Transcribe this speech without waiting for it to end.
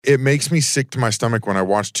It makes me sick to my stomach when I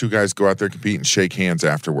watch two guys go out there compete and shake hands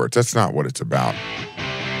afterwards. That's not what it's about.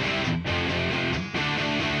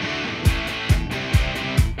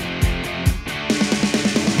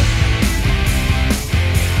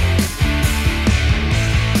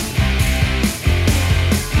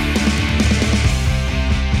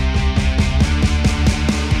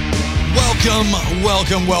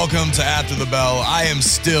 Welcome to After the Bell. I am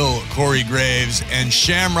still Corey Graves, and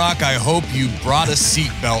Shamrock, I hope you brought a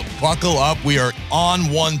seatbelt. Buckle up. We are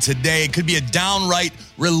on one today. It could be a downright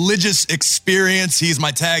religious experience. He's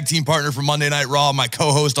my tag team partner for Monday Night Raw, my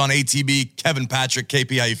co-host on ATB, Kevin Patrick.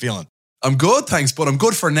 KP, how you feeling? I'm good, thanks, but I'm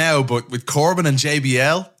good for now. But with Corbin and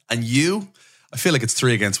JBL and you, I feel like it's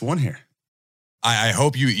 3 against 1 here. I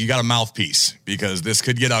hope you got a mouthpiece, because this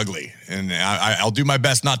could get ugly. And I'll do my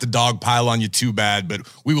best not to dogpile on you too bad, but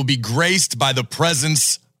we will be graced by the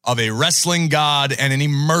presence of a wrestling god and an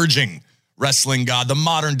emerging wrestling god, the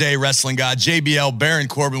modern day wrestling god. JBL, Baron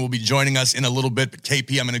Corbin will be joining us in a little bit. But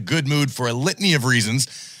KP, I'm in a good mood for a litany of reasons,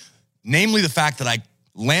 namely the fact that I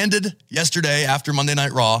landed yesterday after Monday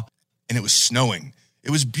Night Raw and it was snowing. It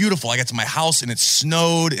was beautiful. I got to my house and it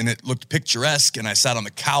snowed and it looked picturesque, and I sat on the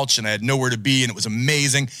couch and I had nowhere to be and it was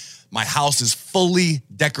amazing. My house is fully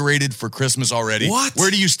decorated for Christmas already. What? Where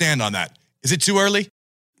do you stand on that? Is it too early?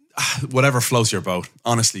 Whatever floats your boat,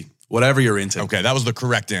 honestly. Whatever you're into. Okay, that was the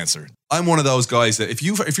correct answer. I'm one of those guys that if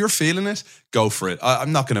you're feeling it, go for it.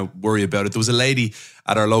 I'm not going to worry about it. There was a lady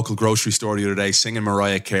at our local grocery store the other day singing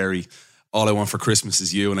Mariah Carey, All I Want for Christmas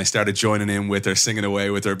Is You, and I started joining in with her, singing away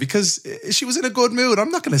with her, because she was in a good mood. I'm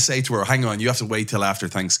not going to say to her, hang on, you have to wait till after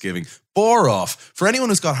Thanksgiving. Bore off. For anyone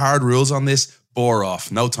who's got hard rules on this, bore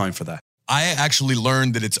off. No time for that. I actually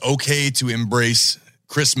learned that it's okay to embrace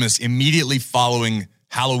Christmas immediately following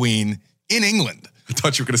Halloween in England. I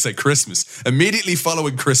thought you were going to say Christmas. Immediately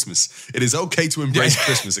following Christmas, it is okay to embrace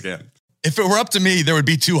Christmas again. If it were up to me, there would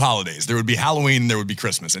be 2 holidays. There would be Halloween, there would be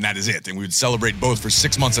Christmas, and that is it. And we would celebrate both for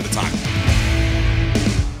 6 months at a time.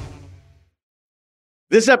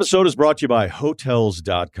 This episode is brought to you by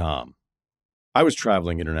Hotels.com. I was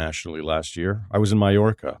traveling internationally last year. I was in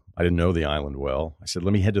Mallorca. I didn't know the island well. I said,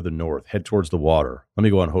 let me head to the north, head towards the water. Let me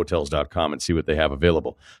go on Hotels.com and see what they have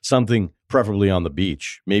available. Something preferably on the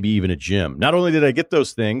beach, maybe even a gym. Not only did I get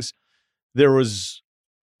those things, there was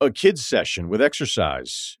a kids session with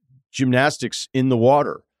exercise, gymnastics in the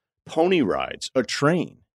water, pony rides, a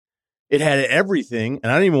train. It had everything, and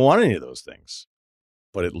I didn't even want any of those things.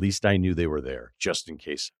 But at least I knew they were there, just in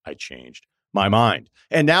case I changed my mind.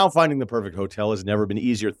 And now finding the perfect hotel has never been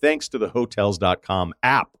easier thanks to the Hotels.com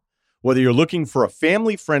app. Whether you're looking for a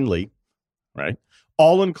family-friendly, right,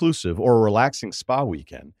 all-inclusive or a relaxing spa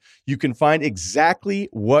weekend, you can find exactly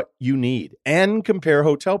what you need and compare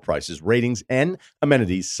hotel prices, ratings, and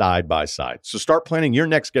amenities side by side. So start planning your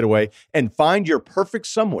next getaway and find your perfect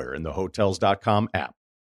somewhere in the Hotels.com app.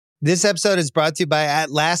 This episode is brought to you by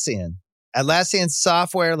Atlassian. Atlassian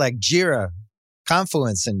software like Jira,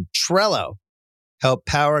 Confluence, and Trello help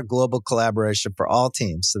power global collaboration for all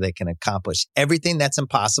teams so they can accomplish everything that's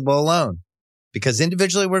impossible alone. Because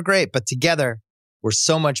individually we're great, but together we're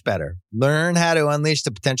so much better. Learn how to unleash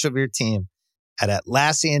the potential of your team at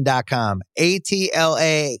Atlassian.com.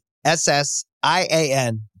 Atlassian.com.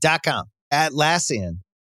 Atlassian.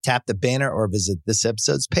 Tap the banner or visit this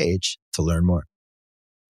episode's page to learn more.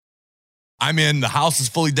 I'm in. The house is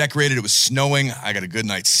fully decorated. It was snowing. I got a good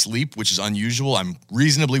night's sleep, which is unusual. I'm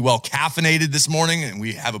reasonably well caffeinated this morning, and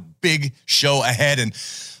we have a big show ahead. And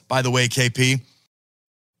by the way, KP,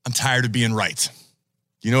 I'm tired of being right.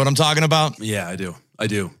 You know what I'm talking about? Yeah, I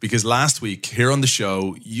do. Because last week here on the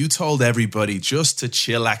show, you told everybody just to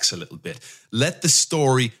chillax a little bit. Let the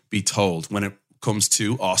story be told when it comes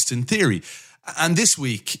to Austin Theory. And this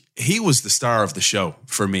week, he was the star of the show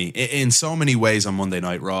for me in so many ways on Monday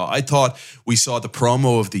Night Raw. I thought we saw the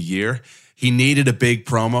promo of the year. He needed a big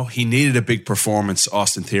promo. He needed a big performance,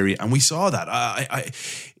 Austin Theory, and we saw that.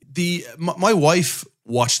 My wife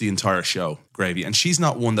watched the entire show, Gravy, and she's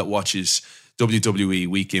not one that watches WWE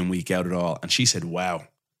week in, week out at all. And she said, wow,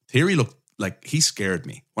 Theory looked like he scared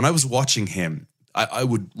me. When I was watching him, I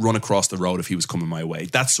would run across the road if he was coming my way.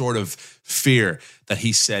 That sort of fear that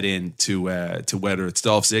he set in to whether it's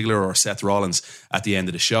Dolph Ziggler or Seth Rollins at the end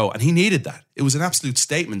of the show. And he needed that. It was an absolute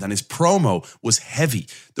statement, and his promo was heavy.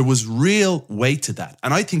 There was real weight to that.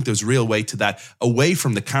 And I think there's real weight to that away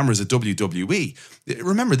from the cameras at WWE.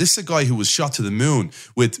 Remember, this is a guy who was shot to the moon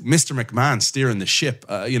with Mr. McMahon steering the ship,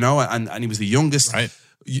 and he was the youngest... Right.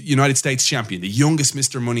 United States champion, the youngest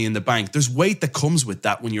Mr. Money in the Bank. There's weight that comes with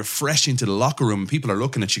that when you're fresh into the locker room and people are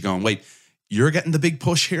looking at you going, wait, you're getting the big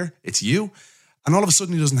push here? It's you? And all of a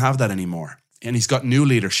sudden he doesn't have that anymore. And he's got new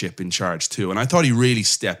leadership in charge too. And I thought he really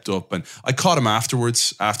stepped up. And I caught him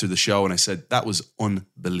afterwards, after the show, and I said, that was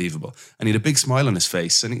unbelievable. And he had a big smile on his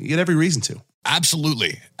face, and he had every reason to.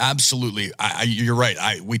 Absolutely. You're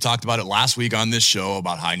right. We talked about it last week on this show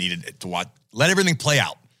about how I needed to let everything play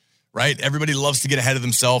out, right? Everybody loves to get ahead of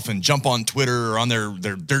themselves and jump on Twitter or on their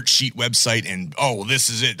dirt sheet website and, oh, this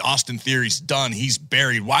is it. Austin Theory's done. He's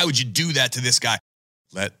buried. Why would you do that to this guy?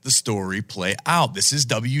 Let the story play out. This is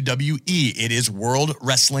WWE. It is World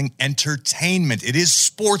Wrestling Entertainment. It is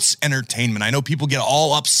sports entertainment. I know people get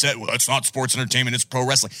all upset. Well, it's not sports entertainment. It's pro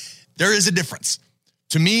wrestling. There is a difference.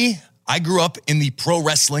 To me, I grew up in the pro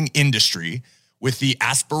wrestling industry with the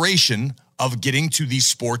aspiration of getting to the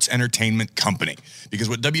sports entertainment company. Because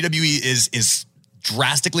what WWE is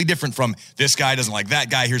drastically different from this guy doesn't like that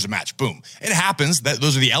guy. Here's a match. Boom. It happens.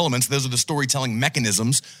 Those are the elements. Those are the storytelling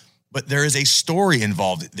mechanisms. But there is a story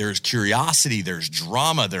involved. There's curiosity, there's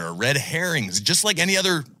drama, there are red herrings, just like any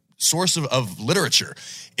other source of literature.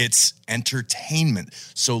 It's entertainment,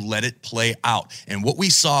 so let it play out. And what we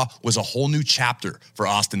saw was a whole new chapter for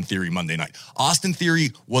Austin Theory Monday night. Austin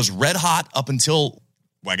Theory was red hot up until,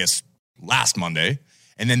 well, I guess, last Monday.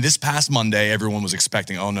 And then this past Monday, everyone was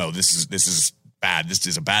expecting, oh no, this is bad. This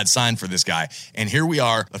is a bad sign for this guy. And here we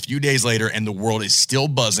are a few days later, and the world is still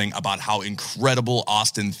buzzing about how incredible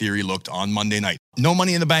Austin Theory looked on Monday night. No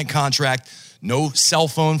Money in the Bank contract, no cell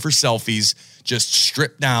phone for selfies, just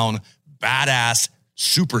stripped down, badass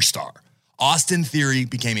superstar. Austin Theory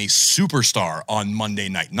became a superstar on Monday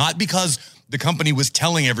night, not because the company was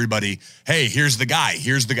telling everybody, hey, here's the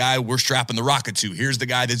guy we're strapping the rocket to, here's the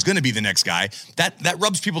guy that's going to be the next guy. That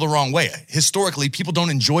rubs people the wrong way. Historically, people don't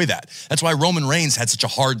enjoy that. That's why Roman Reigns had such a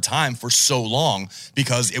hard time for so long,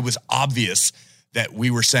 because it was obvious that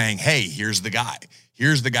we were saying, hey, here's the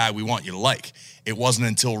guy we want you to like. It wasn't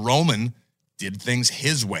until Roman did things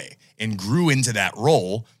his way and grew into that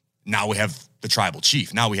role. Now we have the tribal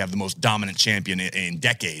chief. Now we have the most dominant champion in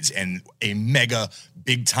decades and a mega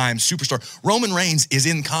big-time superstar. Roman Reigns is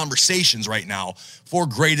in conversations right now for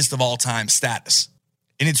greatest of all time status.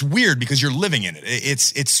 And it's weird because you're living in it.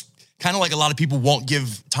 It's kind of like a lot of people won't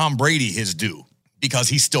give Tom Brady his due because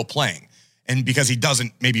he's still playing. And because he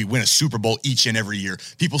doesn't maybe win a Super Bowl each and every year,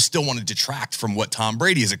 people still want to detract from what Tom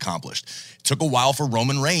Brady has accomplished. It took a while for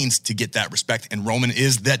Roman Reigns to get that respect, and Roman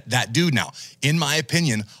is that dude now. In my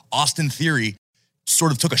opinion, Austin Theory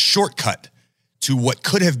sort of took a shortcut to what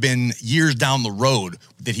could have been years down the road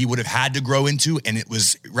that he would have had to grow into, and it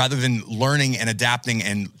was, rather than learning and adapting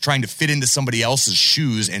and trying to fit into somebody else's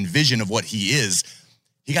shoes and vision of what he is,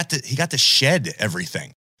 he got to shed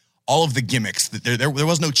everything. All of the gimmicks, there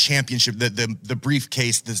was no championship, the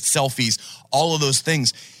briefcase, the selfies, all of those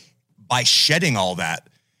things. By shedding all that,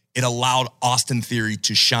 it allowed Austin Theory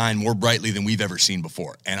to shine more brightly than we've ever seen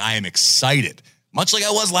before. And I am excited, much like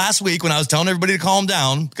I was last week when I was telling everybody to calm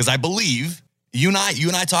down, because I believe you and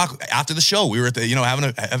I talk after the show. We were at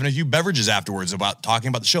the, having a few beverages afterwards talking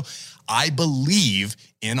about the show. I believe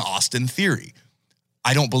in Austin Theory.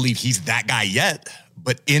 I don't believe he's that guy yet,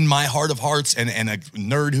 but in my heart of hearts, and a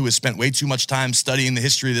nerd who has spent way too much time studying the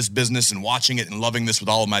history of this business and watching it and loving this with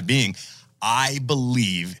all of my being, I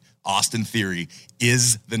believe Austin Theory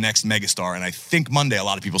is the next megastar. And I think Monday, a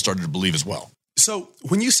lot of people started to believe as well. So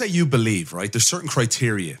when you say you believe, right, there's certain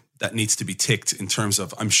criteria that needs to be ticked in terms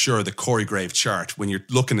of, I'm sure, the Corey Grave chart when you're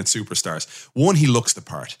looking at superstars. One, he looks the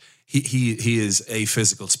part. He is a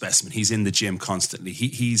physical specimen. He's in the gym constantly.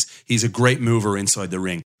 He's a great mover inside the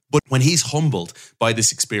ring. But when he's humbled by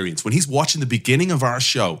this experience, when he's watching the beginning of our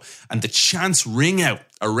show and the chants ring out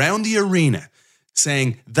around the arena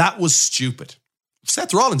saying, that was stupid.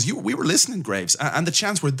 Seth Rollins, we were listening, Graves, and the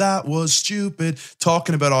chants were, that was stupid,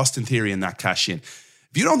 talking about Austin Theory and that cash in.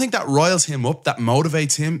 If you don't think that riles him up, that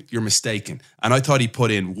motivates him, you're mistaken. And I thought he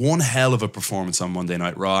put in one hell of a performance on Monday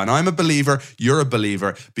Night Raw. And I'm a believer, you're a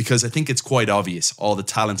believer, because I think it's quite obvious, all the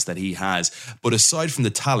talents that he has. But aside from the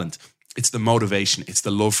talent, it's the motivation, it's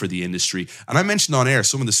the love for the industry. And I mentioned on air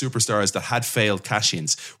some of the superstars that had failed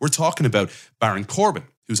cash-ins. We're talking about Baron Corbin,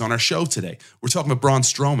 who's on our show today. We're talking about Braun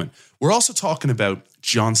Strowman. We're also talking about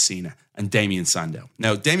John Cena and Damien Sandow.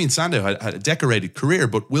 Now, Damien Sandow had a decorated career,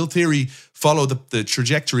 but will Theory follow the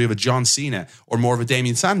trajectory of a John Cena or more of a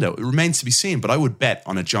Damien Sandow? It remains to be seen, but I would bet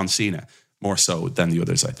on a John Cena more so than the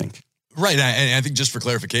others, I think. Right, and I think just for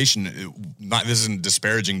clarification, this isn't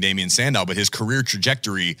disparaging Damien Sandow, but his career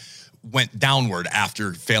trajectory went downward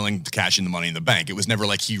after failing to cash in the Money in the Bank. It was never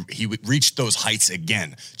like he reached those heights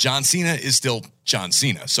again. John Cena is still John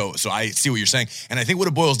Cena. So I see what you're saying. And I think what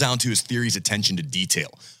it boils down to is Theory's attention to detail.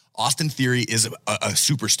 Austin Theory is a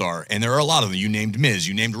superstar, and there are a lot of them. You named Miz,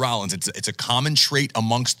 you named Rollins. It's a common trait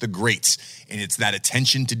amongst the greats, and it's that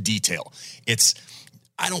attention to detail.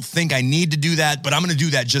 I don't think I need to do that, but I'm going to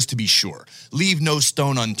do that just to be sure. Leave no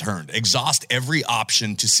stone unturned. Exhaust every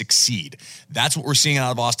option to succeed. That's what we're seeing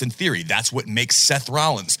out of Austin Theory. That's what makes Seth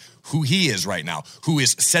Rollins who he is right now, who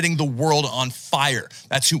is setting the world on fire.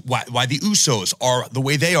 That's why the Usos are the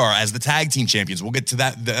way they are as the tag team champions. We'll get to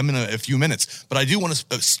them in a few minutes. But I do want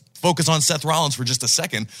to focus on Seth Rollins for just a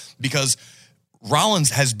second, because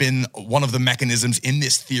Rollins has been one of the mechanisms in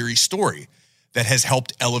this Theory story that has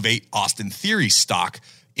helped elevate Austin Theory's stock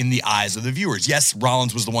in the eyes of the viewers. Yes,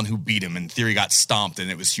 Rollins was the one who beat him, and Theory got stomped, and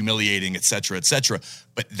it was humiliating, et cetera, et cetera.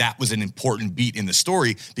 But that was an important beat in the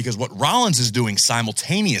story, because what Rollins is doing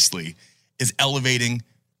simultaneously is elevating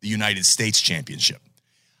the United States Championship.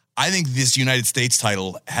 I think this United States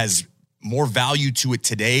title has more value to it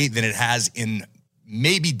today than it has in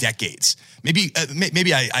maybe decades. Maybe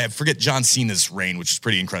I forget John Cena's reign, which is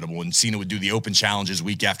pretty incredible, when Cena would do the open challenges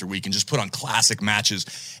week after week and just put on classic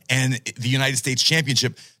matches. And the United States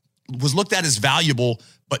Championship was looked at as valuable,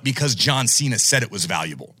 but because John Cena said it was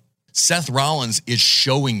valuable. Seth Rollins is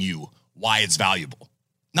showing you why it's valuable.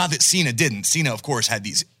 Not that Cena didn't. Cena, of course, had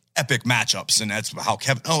these epic matchups, and that's how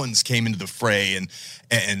Kevin Owens came into the fray,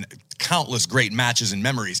 and countless great matches and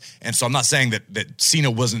memories. And so I'm not saying that Cena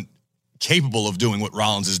wasn't capable of doing what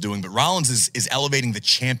Rollins is doing, but Rollins is elevating the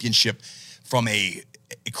championship from a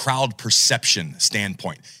crowd perception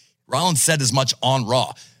standpoint. Rollins said as much on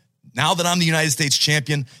Raw. Now that I'm the United States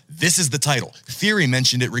champion, this is the title. Theory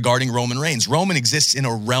mentioned it regarding Roman Reigns. Roman exists in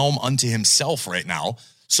a realm unto himself right now,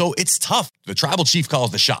 so it's tough. The tribal chief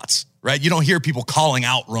calls the shots, right? You don't hear people calling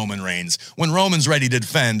out Roman Reigns. When Roman's ready to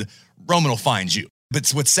defend, Roman will find you. But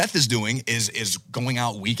what Seth is doing is going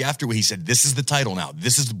out week after week. He said, this is the title now.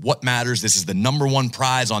 This is what matters. This is the number one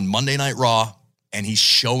prize on Monday Night Raw. And he's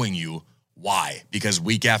showing you why. Because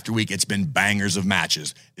week after week, it's been bangers of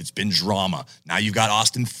matches. It's been drama. Now you've got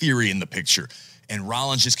Austin Theory in the picture. And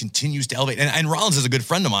Rollins just continues to elevate. And Rollins is a good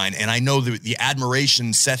friend of mine. And I know the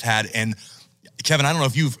admiration Seth had. And Kevin, I don't know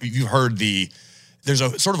if you've heard there's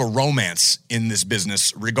a sort of a romance in this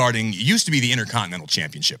business regarding, it used to be the Intercontinental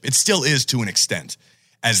Championship. It still is to an extent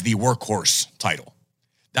as the workhorse title.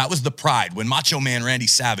 That was the pride when Macho Man Randy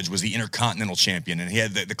Savage was the Intercontinental Champion, and he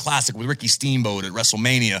had the classic with Ricky Steamboat at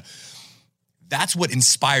WrestleMania. That's what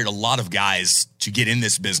inspired a lot of guys to get in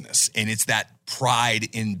this business. And it's that pride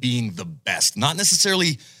in being the best, not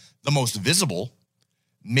necessarily the most visible.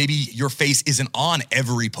 Maybe your face isn't on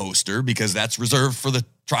every poster because that's reserved for the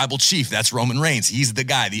tribal chief. That's Roman Reigns. He's the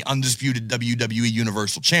guy, the undisputed WWE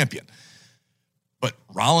Universal Champion. But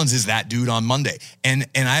Rollins is that dude on Monday. And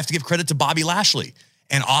I have to give credit to Bobby Lashley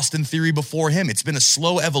and Austin Theory before him. It's been a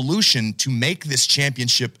slow evolution to make this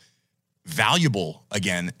championship valuable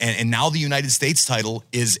again. And now the United States title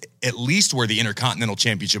is at least where the Intercontinental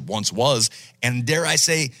Championship once was. And dare I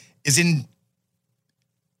say, it's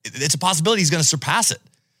a possibility he's going to surpass it.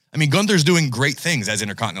 I mean, Gunther's doing great things as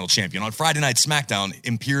Intercontinental Champion. On Friday Night SmackDown,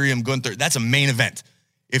 Imperium Gunther, that's a main event.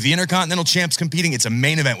 If the Intercontinental Champ's competing, it's a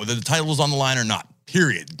main event, whether the title is on the line or not,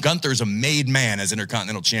 period. Gunther's a made man as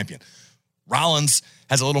Intercontinental Champion. Rollins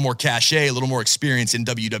has a little more cachet, a little more experience in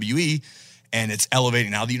WWE, and it's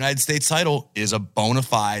elevating. Now the United States title is a bona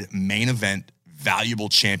fide main event, valuable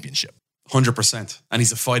championship. 100%. And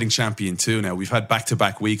he's a fighting champion too now. We've had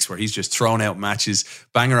back-to-back weeks where he's just thrown out matches,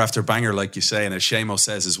 banger after banger, like you say, and as Shamo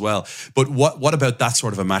says as well. But what about that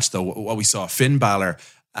sort of a match, though? What we saw, Finn Balor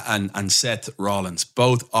and Seth Rollins,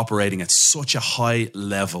 both operating at such a high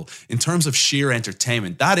level. In terms of sheer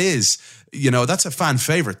entertainment, that is, that's a fan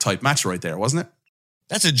favorite type match right there, wasn't it?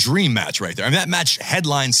 That's a dream match right there. I mean, that match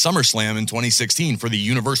headlined SummerSlam in 2016 for the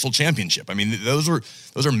Universal Championship. I mean, those are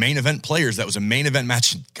main event players. That was a main event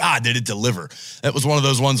match. God, did it deliver. That was one of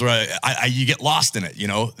those ones where you get lost in it,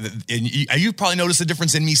 And you probably noticed the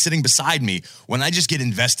difference in me sitting beside me when I just get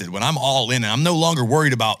invested, when I'm all in, and I'm no longer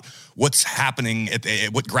worried about what's happening,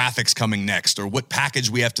 what graphics coming next, or what package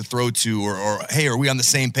we have to throw to, or hey, are we on the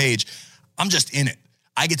same page? I'm just in it.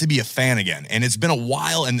 I get to be a fan again. And it's been a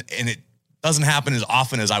while, and it doesn't happen as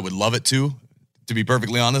often as I would love it to be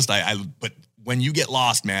perfectly honest. But when you get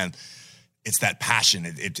lost, man, it's that passion.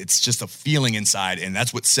 It's just a feeling inside, and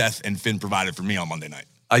that's what Seth and Finn provided for me on Monday night.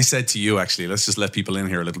 I said to you, actually, let's just let people in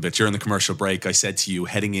here a little bit. During the commercial break, I said to you,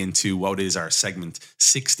 heading into what is our segment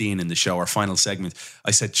 16 in the show, our final segment, I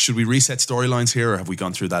said, should we reset storylines here, or have we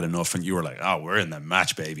gone through that enough? And you were like, oh, we're in the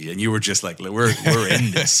match, baby. And you were just like, we're in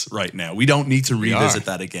this right now. We don't need to revisit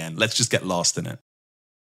that again. Let's just get lost in it.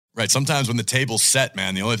 Right. Sometimes when the table's set,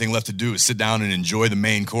 man, the only thing left to do is sit down and enjoy the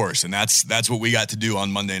main course. And that's what we got to do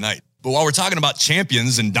on Monday night. But while we're talking about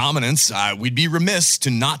champions and dominance, we'd be remiss to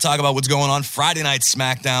not talk about what's going on Friday night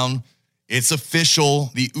SmackDown. It's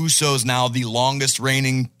official. The Usos now the longest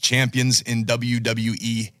reigning champions in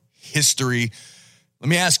WWE history. Let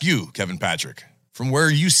me ask you, Kevin Patrick, from where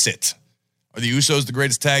you sit, are the Usos the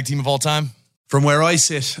greatest tag team of all time? From where I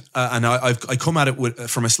sit, and I come at it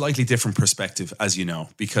from a slightly different perspective, as you know,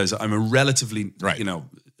 because I'm a relatively,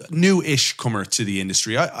 new-ish comer to the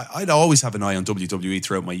industry. I'd always have an eye on WWE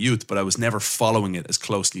throughout my youth, but I was never following it as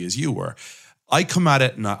closely as you were. I come at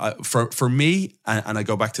it, and for me, and I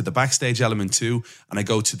go back to the backstage element too, and I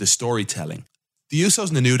go to the storytelling. The Usos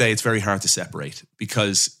and the New Day, it's very hard to separate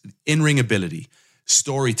because in-ring ability,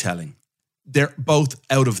 storytelling, they're both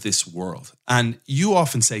out of this world. And you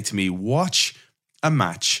often say to me, watch a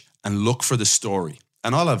match and look for the story.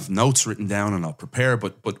 And I'll have notes written down and I'll prepare,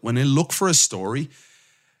 but when I look for a story,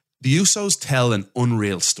 the Usos tell an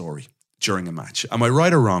unreal story during a match. Am I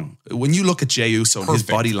right or wrong? When you look at Jey Uso and his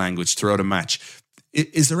body language throughout a match,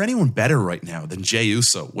 is there anyone better right now than Jey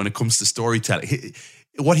Uso when it comes to storytelling?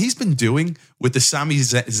 What he's been doing with the Sami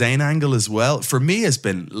Zayn angle as well, for me, has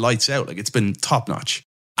been lights out. Like, it's been top notch.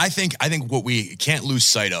 I think what we can't lose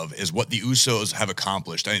sight of is what the Usos have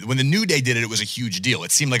accomplished. I mean, when the New Day did it, it was a huge deal.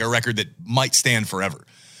 It seemed like a record that might stand forever.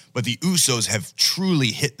 But the Usos have truly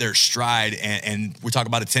hit their stride, and we're talking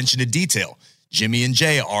about attention to detail. Jimmy and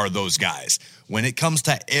Jay are those guys. When it comes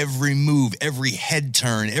to every move, every head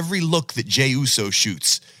turn, every look that Jey Uso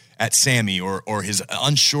shoots at Sami or his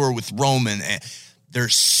unsure with Roman,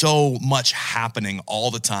 there's so much happening all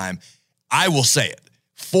the time. I will say it.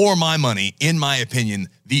 For my money, in my opinion,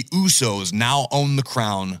 the Usos now own the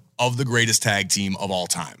crown of the greatest tag team of all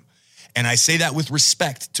time. And I say that with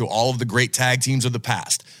respect to all of the great tag teams of the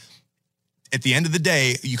past. At the end of the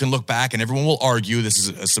day, you can look back and everyone will argue this is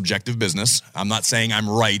a subjective business. I'm not saying I'm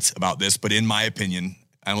right about this, but in my opinion,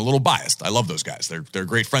 I'm a little biased. I love those guys. They're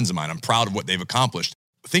great friends of mine. I'm proud of what they've accomplished.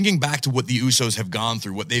 Thinking back to what the Usos have gone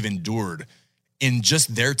through, what they've endured in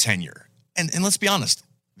just their tenure. And let's be honest,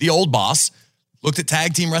 the old boss looked at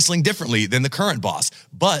tag team wrestling differently than the current boss.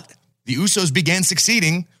 But the Usos began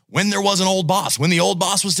succeeding when there was an old boss. When the old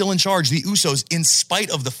boss was still in charge, the Usos, in spite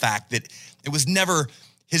of the fact that it was never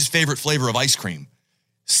his favorite flavor of ice cream,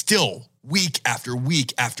 still week after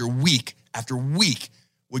week after week after week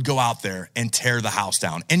would go out there and tear the house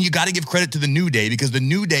down. And you got to give credit to the New Day because the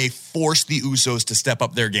New Day forced the Usos to step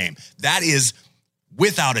up their game. That is,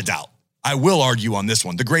 without a doubt, I will argue on this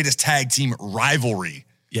one, the greatest tag team rivalry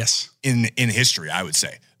in history, I would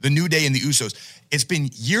say. The New Day and the Usos, it's been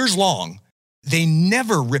years long. They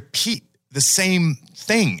never repeat the same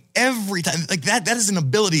thing every time. Like that is an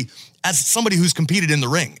ability as somebody who's competed in the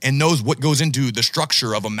ring and knows what goes into the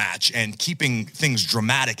structure of a match and keeping things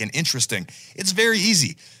dramatic and interesting. It's very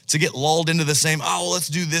easy to get lulled into the same, let's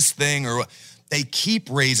do this thing, or they keep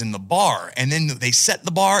raising the bar and then they set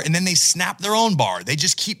the bar and then they snap their own bar. They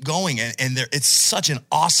just keep going and it's such an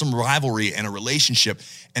awesome rivalry and a relationship.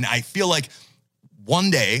 And I feel like one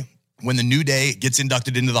day when the New Day gets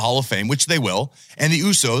inducted into the Hall of Fame, which they will, and the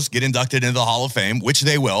Usos get inducted into the Hall of Fame, which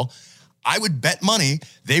they will, I would bet money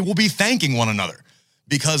they will be thanking one another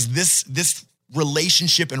because this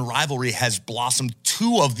relationship and rivalry has blossomed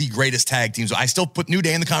two of the greatest tag teams. I still put New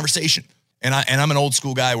Day in the conversation. And I'm an old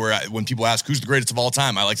school guy where when people ask who's the greatest of all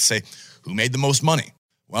time, I like to say, who made the most money?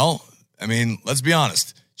 Well, I mean, let's be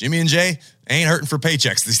honest. Jimmy and Jay ain't hurting for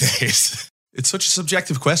paychecks these days. It's such a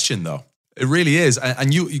subjective question, though. It really is.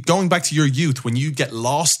 And you going back to your youth, when you get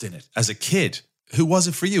lost in it as a kid, who was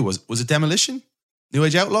it for you? Was it Demolition? New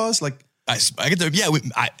Age Outlaws? Like, I get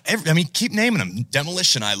the, I mean, keep naming them.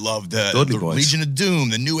 Demolition, I love. The Boys. Legion of Doom,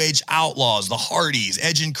 the New Age Outlaws, the Hardys,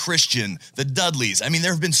 Edge and Christian, the Dudleys. I mean,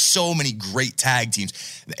 there have been so many great tag teams.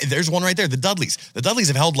 There's one right there, the Dudleys. The Dudleys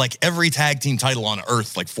have held like every tag team title on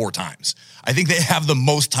earth like 4 times. I think they have the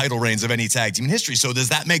most title reigns of any tag team in history. So does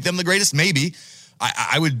that make them the greatest? Maybe.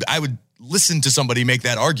 I would listen to somebody make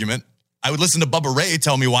that argument. I would listen to Bubba Ray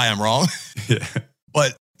tell me why I'm wrong. Yeah.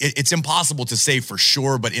 But it's impossible to say for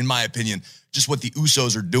sure, but in my opinion, just what the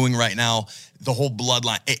Usos are doing right now, the whole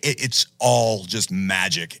bloodline, it's all just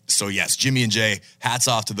magic. So yes, Jimmy and Jay, hats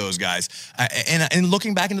off to those guys. And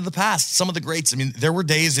looking back into the past, some of the greats, I mean, there were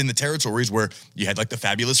days in the territories where you had like the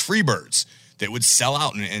Fabulous Freebirds that would sell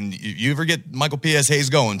out. And you ever get Michael P.S. Hayes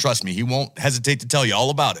going, trust me, he won't hesitate to tell you all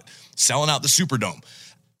about it. Selling out the Superdome.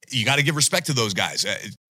 You got to give respect to those guys.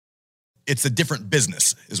 It's a different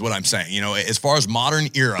business is what I'm saying. You know, as far as modern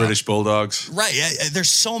era. British Bulldogs. Right. There's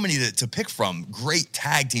so many to pick from. Great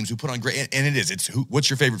tag teams who put on great, and it is. What's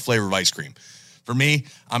your favorite flavor of ice cream? For me,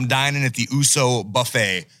 I'm dining at the Uso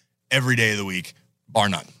buffet every day of the week, bar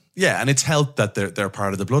none. Yeah, and it's helped that they're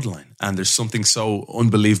part of the bloodline. And there's something so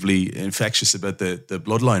unbelievably infectious about the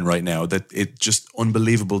bloodline right now that it's just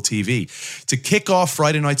unbelievable TV. To kick off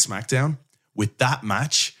Friday Night SmackDown with that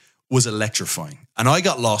match was electrifying. And I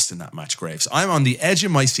got lost in that match, Graves. I'm on the edge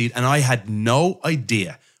of my seat and I had no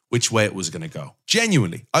idea which way it was going to go.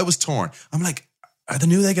 Genuinely, I was torn. I'm like, are the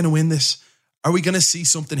New Day going to win this? Are we going to see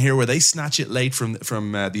something here where they snatch it late from the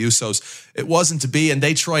Usos? It wasn't to be, and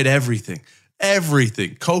they tried everything.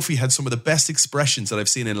 Everything. Kofi had some of the best expressions that I've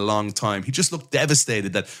seen in a long time. He just looked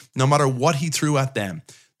devastated that no matter what he threw at them,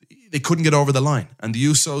 they couldn't get over the line. And the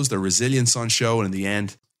Usos, their resilience on show, and in the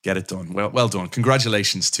end, get it done. Well done.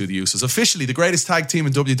 Congratulations to the Usos. Officially the greatest tag team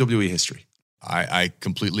in WWE history. I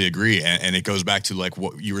completely agree. And it goes back to like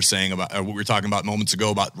what you were saying about, what we were talking about moments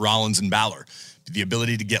ago about Rollins and Balor. The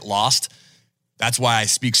ability to get lost. That's why I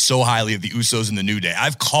speak so highly of the Usos and the New Day.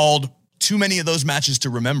 I've called too many of those matches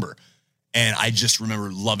to remember. And I just remember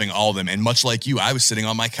loving all of them. And much like you, I was sitting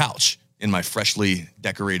on my couch in my freshly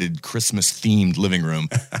decorated Christmas-themed living room.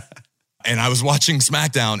 And I was watching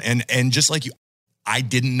SmackDown. And just like you, I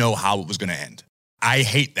didn't know how it was going to end. I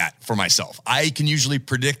hate that for myself. I can usually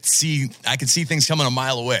I can see things coming a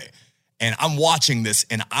mile away. And I'm watching this,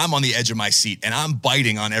 and I'm on the edge of my seat, and I'm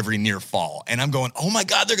biting on every near fall. And I'm going, oh, my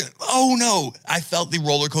God, oh, no. I felt the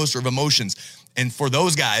roller coaster of emotions. And for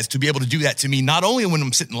those guys to be able to do that to me, not only when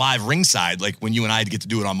I'm sitting live ringside, like when you and I get to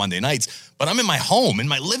do it on Monday nights, but I'm in my home, in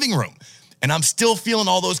my living room, and I'm still feeling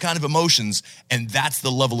all those kind of emotions. And that's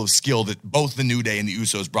the level of skill that both the New Day and the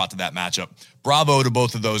Usos brought to that matchup. Bravo to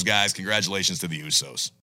both of those guys. Congratulations to the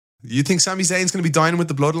Usos. You think Sami Zayn's going to be dining with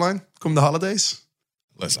the bloodline come the holidays?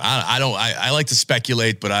 Listen, I like to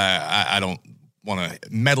speculate, but I don't want to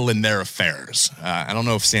meddle in their affairs. I don't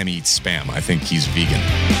know if Sami eats Spam. I think he's vegan.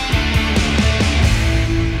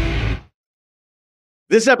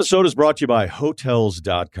 This episode is brought to you by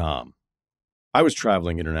Hotels.com. I was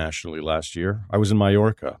traveling internationally last year. I was in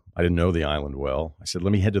Mallorca. I didn't know the island well. I said,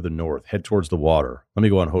 let me head to the north, head towards the water. Let me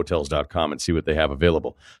go on Hotels.com and see what they have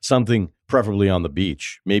available. Something preferably on the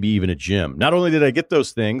beach, maybe even a gym. Not only did I get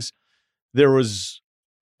those things, there was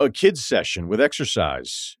a kids session with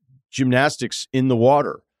exercise, gymnastics in the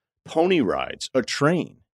water, pony rides, a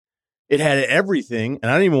train. It had everything,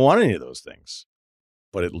 and I didn't even want any of those things.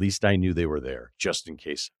 But at least I knew they were there, just in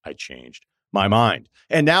case I changed my mind.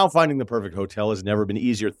 And now finding the perfect hotel has never been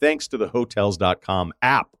easier thanks to the Hotels.com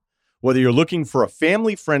app. Whether you're looking for a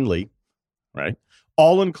family-friendly, right,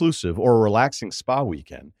 all-inclusive or a relaxing spa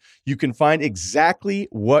weekend, you can find exactly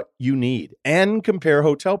what you need and compare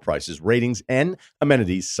hotel prices, ratings, and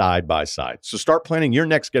amenities side by side. So start planning your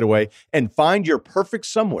next getaway and find your perfect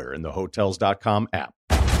somewhere in the Hotels.com app.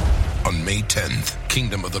 On May 10th,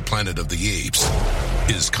 Kingdom of the Planet of the Apes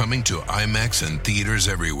is coming to IMAX and theaters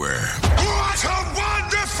everywhere. What a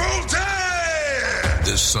wonderful day!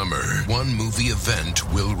 This summer, one movie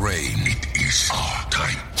event will reign. It is our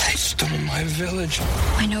time. They stole my village.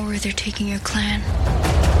 I know where they're taking your clan.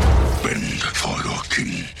 Bend for your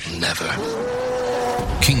king. Never.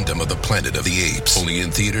 Kingdom of the Planet of the Apes. Only in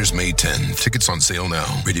theaters May 10. Tickets on sale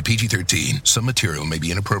now. Rated PG-13. Some material may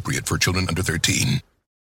be inappropriate for children under 13.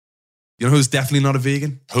 You know who's definitely not a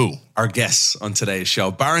vegan? Who? Our guests on today's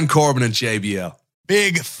show, Baron Corbin and JBL.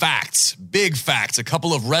 Big facts. Big facts. A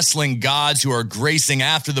couple of wrestling gods who are gracing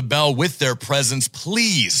After the Bell with their presence.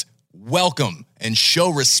 Please welcome and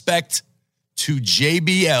show respect to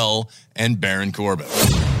JBL and Baron Corbin.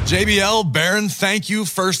 JBL, Baron, thank you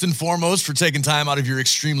first and foremost for taking time out of your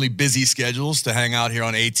extremely busy schedules to hang out here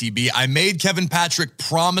on ATB. I made Kevin Patrick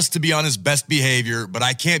promise to be on his best behavior, but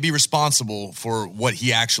I can't be responsible for what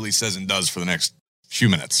he actually says and does for the next few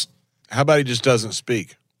minutes. How about he just doesn't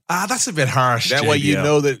speak? That's a bit harsh. That JBL. way you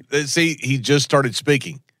know that, see, he just started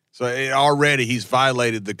speaking. So already he's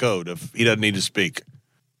violated the code of he doesn't need to speak.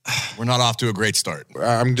 We're not off to a great start.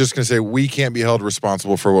 I'm just going to say we can't be held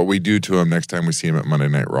responsible for what we do to him next time we see him at Monday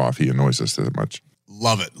Night Raw if he annoys us that much.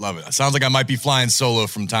 Love it. Love it. Sounds like I might be flying solo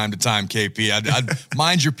from time to time, KP. I'd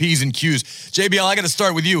mind your P's and Q's. JBL, I got to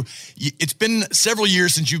start with you. It's been several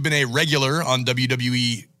years since you've been a regular on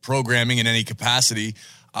WWE programming in any capacity.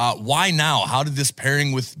 Why now? How did this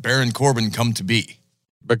pairing with Baron Corbin come to be?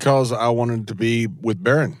 Because I wanted to be with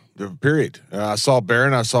Baron, period. I saw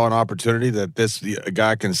Baron. I saw an opportunity that a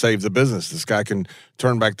guy can save the business. This guy can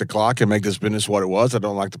turn back the clock and make this business what it was. I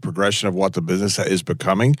don't like the progression of what the business is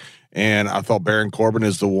becoming. And I thought Baron Corbin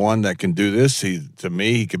is the one that can do this. To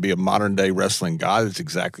me, he could be a modern-day wrestling guy. That's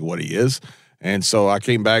exactly what he is. And so I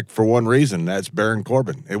came back for one reason. That's Baron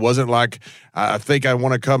Corbin. It wasn't like I think I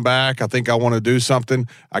want to come back. I think I want to do something.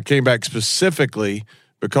 I came back specifically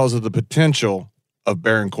because of the potential of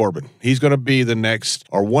Baron Corbin. He's going to be the next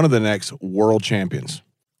or one of the next world champions.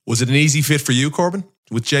 Was it an easy fit for you, Corbin,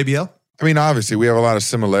 with JBL? I mean, obviously, we have a lot of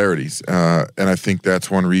similarities, and I think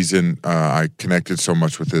that's one reason I connected so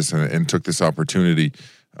much with this and took this opportunity.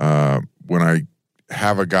 When I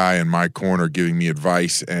have a guy in my corner giving me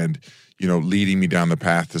advice and, you know, leading me down the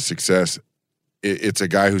path to success, it's a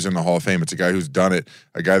guy who's in the Hall of Fame. It's a guy who's done it,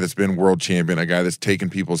 a guy that's been world champion, a guy that's taken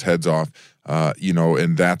people's heads off, you know,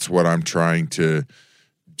 and that's what I'm trying to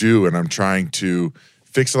do, and I'm trying to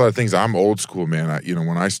fix a lot of things. I'm old school, man. You know,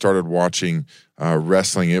 when I started watching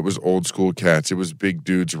wrestling, it was old school cats. It was big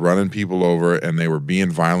dudes running people over, and they were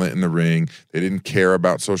being violent in the ring. They didn't care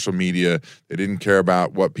about social media. They didn't care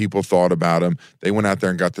about what people thought about them. They went out there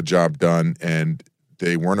and got the job done, and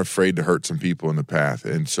they weren't afraid to hurt some people in the path.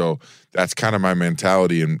 And so that's kind of my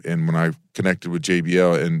mentality. And when I connected with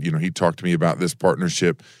JBL and, you know, he talked to me about this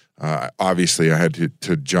partnership, obviously I had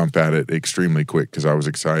to jump at it extremely quick because I was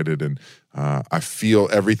excited. And I feel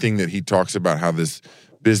everything that he talks about, how this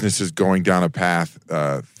business is going down a path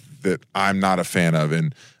that I'm not a fan of.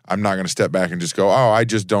 And I'm not going to step back and just go, oh, I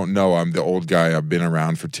just don't know. I'm the old guy. I've been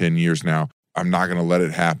around for 10 years now. I'm not going to let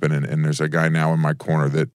it happen. And there's a guy now in my corner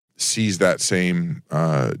that sees that same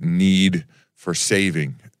need for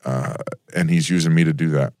saving, and he's using me to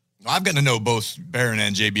do that. I've gotten to know both Baron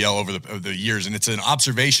and JBL over the years, and it's an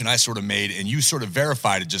observation I sort of made, and you sort of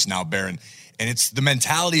verified it just now, Baron, and it's the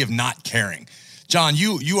mentality of not caring. John,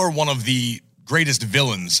 you are one of the greatest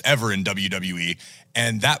villains ever in WWE,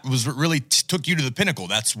 and that was what really took you to the pinnacle.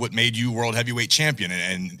 That's what made you World Heavyweight Champion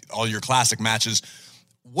and all your classic matches.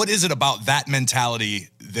 What is it about that mentality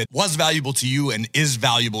that was valuable to you and is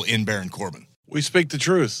valuable in Baron Corbin? We speak the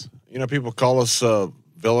truth. You know, people call us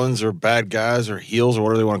villains or bad guys or heels or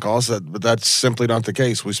whatever they want to call us, but that's simply not the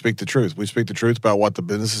case. We speak the truth. We speak the truth about what the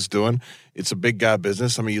business is doing. It's a big guy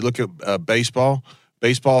business. I mean, you look at baseball.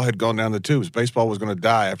 Baseball had gone down the tubes. Baseball was going to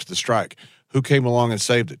die after the strike. Who came along and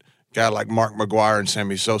saved it? A guy like Mark McGwire and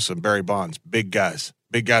Sammy Sosa and Barry Bonds. Big guys.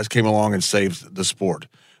 Big guys came along and saved the sport.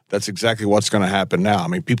 That's exactly what's going to happen now. I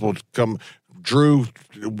mean, people drew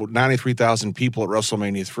 93,000 people at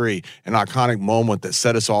WrestleMania 3, an iconic moment that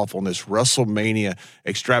set us off on this WrestleMania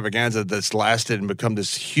extravaganza that's lasted and become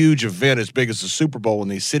this huge event as big as the Super Bowl in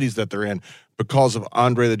these cities that they're in because of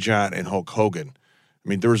Andre the Giant and Hulk Hogan. I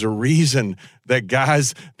mean, there was a reason that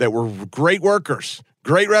guys that were great workers,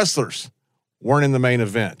 great wrestlers, weren't in the main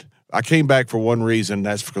event. I came back for one reason.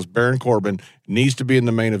 That's because Baron Corbin needs to be in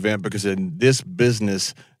the main event because in this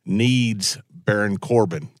business needs Baron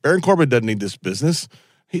Corbin. Baron Corbin doesn't need this business.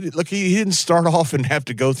 He didn't start off and have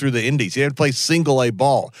to go through the Indies. He had to play single A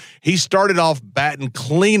ball. He started off batting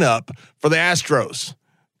cleanup for the Astros.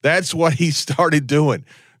 That's what he started doing.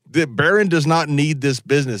 Baron does not need this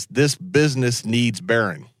business. This business needs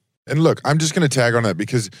Baron. And look, I'm just going to tag on that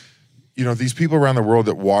because, you know, these people around the world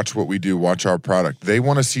that watch what we do, watch our product, they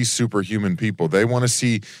want to see superhuman people. They want to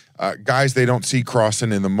see guys they don't see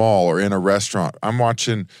crossing in the mall or in a restaurant. I'm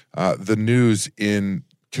watching the news in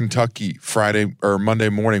Kentucky Friday or Monday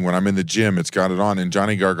morning when I'm in the gym. It's got it on, and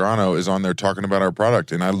Johnny Gargano is on there talking about our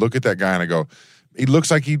product. And I look at that guy and I go, he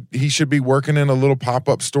looks like he should be working in a little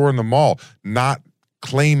pop-up store in the mall, not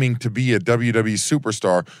claiming to be a WWE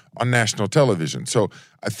superstar on national television. So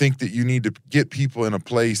I think that you need to get people in a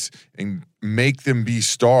place and make them be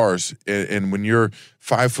stars. And when you're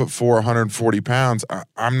 5'4", 140 pounds,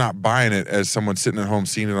 I'm not buying it as someone sitting at home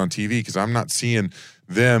seeing it on TV because I'm not seeing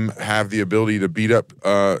them have the ability to beat up,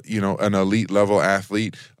 an elite level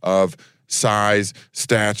athlete of size,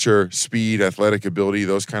 stature, speed, athletic ability,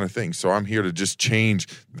 those kind of things. So I'm here to just change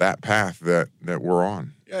that path that we're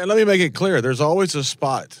on. Yeah, and let me make it clear. There's always a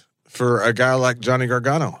spot for a guy like Johnny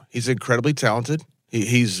Gargano. He's incredibly talented.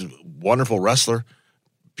 He's a wonderful wrestler.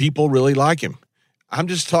 People really like him. I'm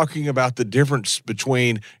just talking about the difference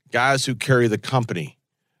between guys who carry the company,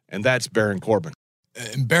 and that's Baron Corbin.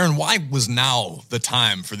 Baron, why was now the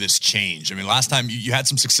time for this change? I mean, last time you had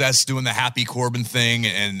some success doing the Happy Corbin thing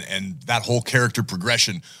and that whole character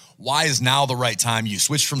progression. Why is now the right time? You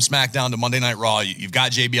switched from SmackDown to Monday Night Raw. You've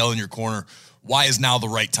got JBL in your corner. Why is now the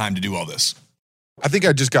right time to do all this? I think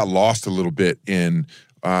I just got lost a little bit in,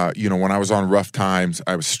 when I was on rough times,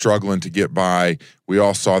 I was struggling to get by. We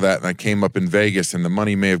all saw that, and I came up in Vegas, and the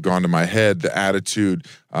money may have gone to my head, the attitude,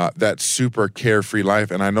 that super carefree life,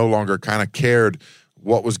 and I no longer kind of cared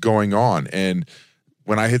what was going on. And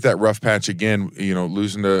when I hit that rough patch again,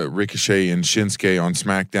 losing to Ricochet and Shinsuke on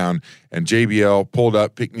SmackDown, and JBL pulled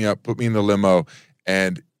up, picked me up, put me in the limo,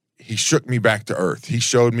 and he shook me back to earth. He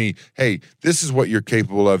showed me, hey, this is what you're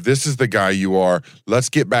capable of. This is the guy you are. Let's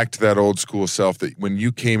get back to that old school self that when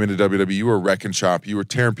you came into WWE, you were wrecking shop. You were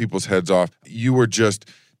tearing people's heads off. You were just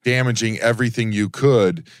damaging everything you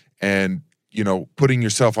could and, putting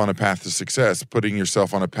yourself on a path to success, putting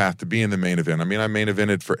yourself on a path to be in the main event. I mean, I main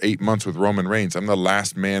evented for 8 months with Roman Reigns. I'm the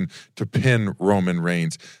last man to pin Roman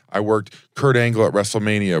Reigns. I worked Kurt Angle at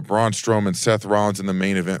WrestleMania, Braun Strowman, Seth Rollins in the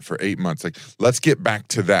main event for 8 months. Like, let's get back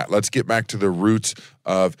to that. Let's get back to the roots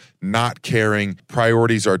of not caring.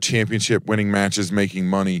 Priorities are championship winning matches, making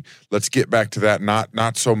money. Let's get back to that.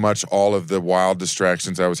 Not so much all of the wild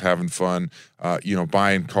distractions. I was having fun,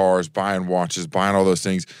 buying cars, buying watches, buying all those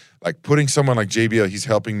things. Like putting someone like JBL, he's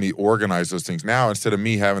helping me organize those things. Now, instead of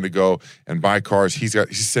me having to go and buy cars, he's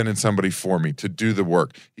sending somebody for me to do the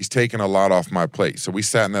work. He's taking a lot off my plate. So we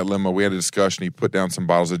sat in that limo. We had a discussion. He put down some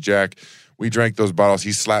bottles of Jack. We drank those bottles.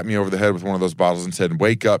 He slapped me over the head with one of those bottles and said,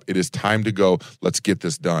 wake up. It is time to go. Let's get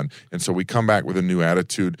this done. And so we come back with a new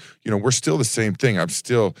attitude. We're still the same thing. I'm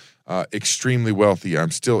still extremely wealthy.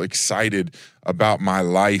 I'm still excited about my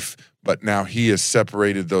life. But now he has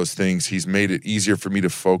separated those things. He's made it easier for me to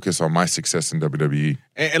focus on my success in WWE.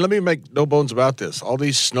 And let me make no bones about this. All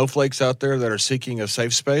these snowflakes out there that are seeking a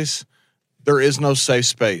safe space, there is no safe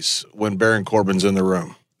space when Baron Corbin's in the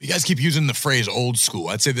room. You guys keep using the phrase old school.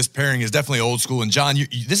 I'd say this pairing is definitely old school. And John,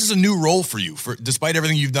 this is a new role for you. Despite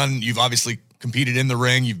everything you've done, you've obviously competed in the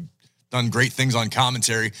ring. You've done great things on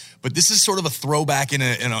commentary, but this is sort of a throwback in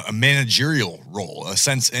a managerial role, a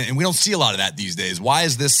sense, and we don't see a lot of that these days. Why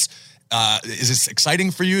is this? Is this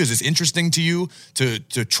exciting for you? Is this interesting to you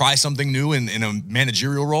to try something new in a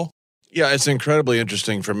managerial role? Yeah, it's incredibly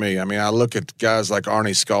interesting for me. I mean, I look at guys like Arnie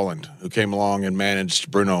Skulland, who came along and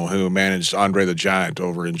managed Bruno, who managed Andre the Giant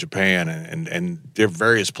over in Japan and did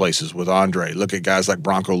various places with Andre. Look at guys like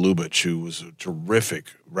Bronco Lubitsch, who was a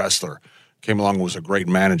terrific wrestler, came along and was a great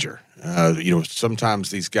manager. Sometimes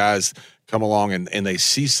these guys come along and they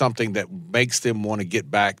see something that makes them want to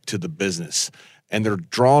get back to the business. And they're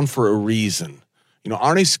drawn for a reason.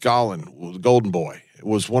 Arnie Skulland, the Golden Boy,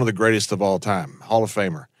 was one of the greatest of all time, Hall of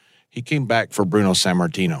Famer. He came back for Bruno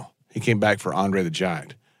Sammartino. He came back for Andre the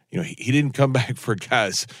Giant. He didn't come back for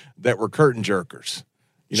guys that were curtain jerkers.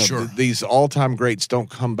 Sure. These all-time greats don't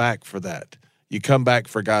come back for that. You come back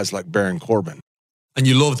for guys like Baron Corbin. And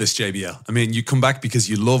you love this, JBL. I mean, you come back because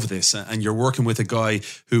you love this, and you're working with a guy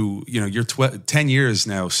who, you're 10 years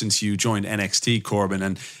now since you joined NXT, Corbin.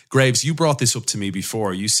 And Graves, you brought this up to me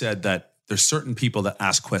before. You said that there's certain people that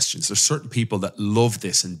ask questions. There's certain people that love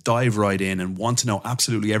this and dive right in and want to know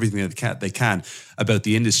absolutely everything that they can about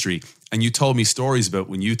the industry. And you told me stories about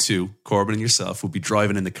when you two, Corbin and yourself, would be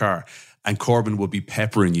driving in the car and Corbin would be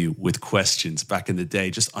peppering you with questions back in the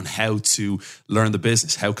day just on how to learn the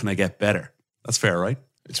business. How can I get better? That's fair, right?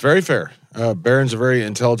 It's very fair. Baron's a very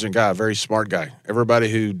intelligent guy, a very smart guy. Everybody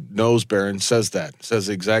who knows Baron says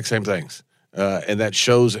the exact same things. And that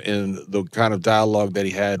shows in the kind of dialogue that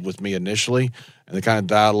he had with me initially and the kind of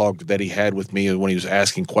dialogue that he had with me when he was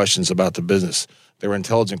asking questions about the business. They were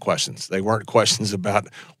intelligent questions. They weren't questions about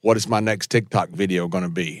what is my next TikTok video going to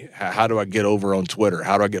be? How do I get over on Twitter?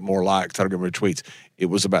 How do I get more likes? How do I get more tweets? It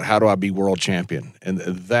was about how do I be world champion? And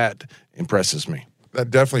that impresses me. That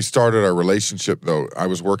definitely started our relationship, though. I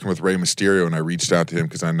was working with Rey Mysterio, and I reached out to him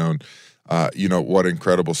because I known, what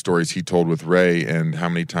incredible stories he told with Rey and how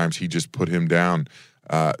many times he just put him down.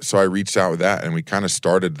 So I reached out with that, and we kind of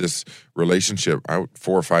started this relationship 4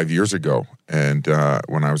 or 5 years ago. And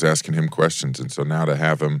when I was asking him questions, and so now to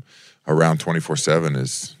have him around 24/7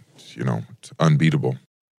 is, it's unbeatable.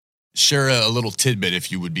 Share a little tidbit, if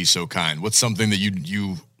you would be so kind. What's something that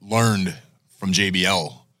you learned from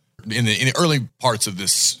JBL in the early parts of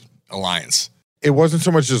this alliance? It wasn't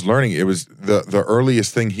so much just learning. It was the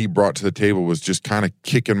earliest thing he brought to the table was just kind of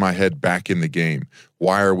kicking my head back in the game.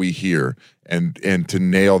 Why are we here? And to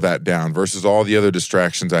nail that down versus all the other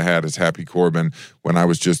distractions I had as Happy Corbin when I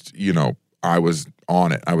was just, I was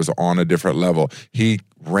on it. I was on a different level. He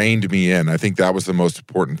reined me in. I think that was the most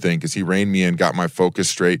important thing because he reined me in, got my focus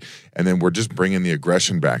straight, and then we're just bringing the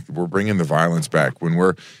aggression back. We're bringing the violence back. When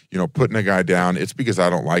we're, putting a guy down, it's because I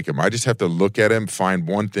don't like him. I just have to look at him, find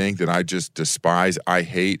one thing that I just despise, I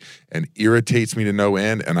hate, and irritates me to no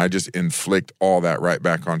end, and I just inflict all that right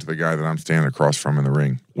back onto the guy that I'm standing across from in the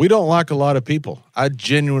ring. We don't like a lot of people. I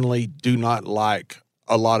genuinely do not like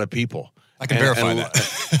a lot of people. I can verify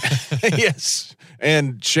that. Yes.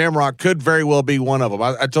 And Shamrock could very well be one of them.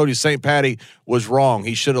 I told you St. Patty was wrong.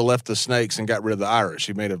 He should have left the Snakes and got rid of the Irish.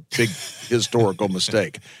 He made a big historical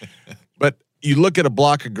mistake. But you look at a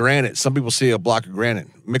block of granite. Some people see a block of granite.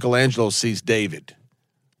 Michelangelo sees David.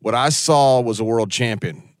 What I saw was a world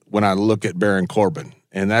champion. when I look at Baron Corbin.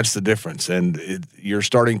 And that's the difference. And you're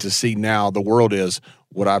starting to see now the world is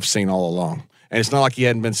what I've seen all along. And it's not like he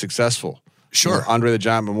hadn't been successful. Sure. You know, Andre the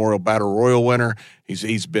Giant Memorial Battle Royal winner.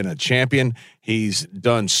 He's been a champion. He's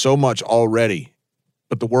done so much already.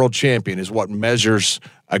 But the world champion is what measures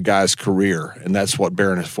a guy's career. And that's what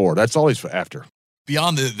Baron is for. That's all he's after.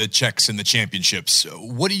 Beyond the checks and the championships,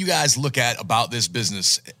 what do you guys look at about this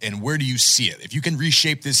business, and where do you see it? If you can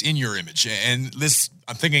reshape this in your image, and this,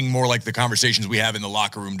 I'm thinking more like the conversations we have in the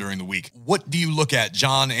locker room during the week. What do you look at,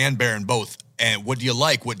 John and Baron both, and what do you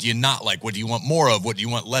like? What do you not like? What do you want more of? What do you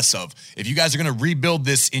want less of? If you guys are going to rebuild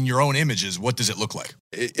this in your own images, what does it look like?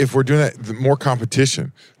 If we're doing that, more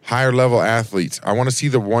competition, higher level athletes. I want to see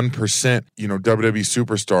the 1%, WWE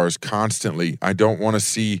superstars constantly. I don't want to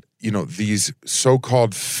see, these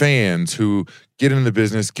so-called fans who get in the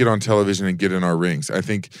business, get on television, and get in our rings. I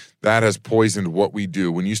think that has poisoned what we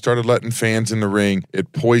do. When you started letting fans in the ring,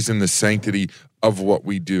 it poisoned the sanctity of what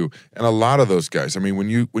we do. And a lot of those guys, I mean, when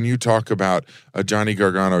you talk about a Johnny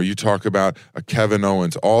Gargano, you talk about a Kevin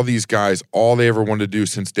Owens, all these guys, all they ever wanted to do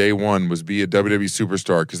since day one was be a WWE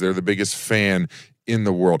superstar because they're the biggest fan in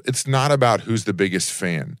the world. It's not about who's the biggest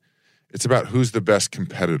fan. It's about who's the best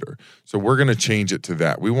competitor. So we're going to change it to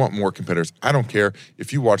that. We want more competitors. I don't care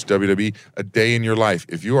if you watch WWE a day in your life.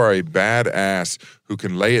 If you are a badass who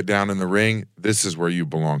can lay it down in the ring, this is where you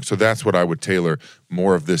belong. So that's what I would tailor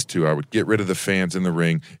more of this to. I would get rid of the fans in the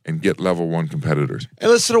ring and get level 1 competitors. And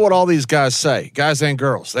listen to what all these guys say, guys and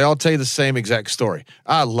girls. They all tell you the same exact story.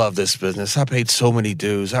 I love this business. I paid so many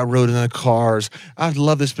dues. I rode in the cars. I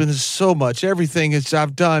love this business so much. Everything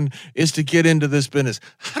I've done is to get into this business.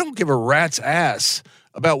 I don't give a rat's ass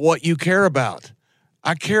about what you care about.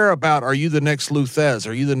 I care about, are you the next Lou Thesz?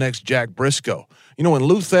 Are you the next Jack Briscoe? When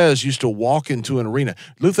Lou Thesz used to walk into an arena,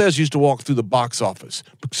 Lou Thesz used to walk through the box office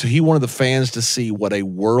because he wanted the fans to see what a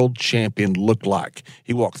world champion looked like.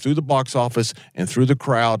 He walked through the box office and through the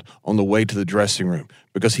crowd on the way to the dressing room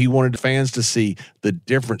because he wanted fans to see the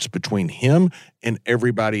difference between him and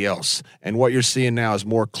everybody else. And what you're seeing now is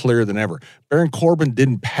more clear than ever. Baron Corbin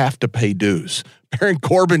didn't have to pay dues. Baron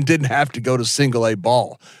Corbin didn't have to go to single A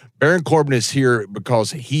ball. Baron Corbin is here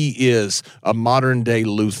because he is a modern-day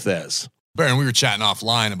Lou Thesz. Baron, we were chatting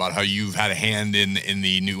offline about how you've had a hand in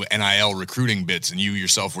the new NIL recruiting bits, and you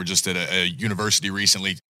yourself were just at a university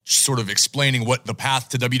recently sort of explaining what the path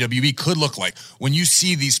to WWE could look like. When you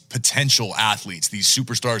see these potential athletes, these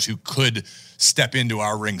superstars who could step into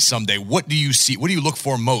our ring someday, what do you see? What do you look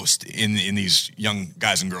for most in these young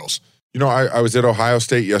guys and girls? I was at Ohio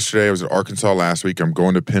State yesterday. I was at Arkansas last week. I'm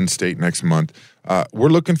going to Penn State next month. We're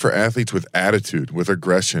looking for athletes with attitude, with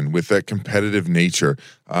aggression, with that competitive nature,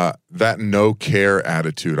 that no-care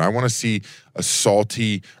attitude. I want to see a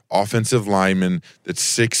salty offensive lineman that's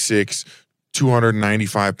 6'6",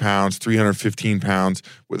 295 pounds, 315 pounds,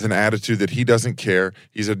 with an attitude that he doesn't care.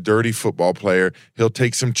 He's a dirty football player. He'll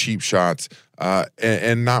take some cheap shots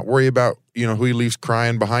and not worry about who he leaves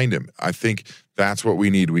crying behind him. I think that's what we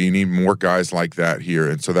need. We need more guys like that here.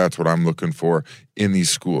 And so that's what I'm looking for in these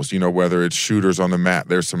schools. Whether it's shooters on the mat,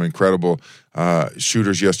 there's some incredible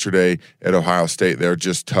shooters yesterday at Ohio State. They're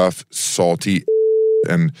just tough, salty.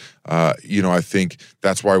 And, I think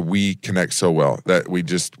that's why we connect so well, that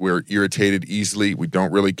we're irritated easily. We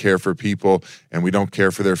don't really care for people, and we don't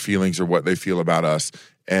care for their feelings or what they feel about us.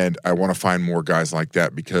 And I want to find more guys like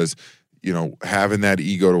that because having that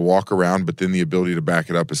ego to walk around, but then the ability to back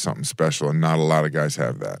it up is something special, and not a lot of guys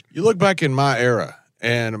have that. You look back in my era,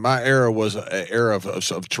 and my era was an era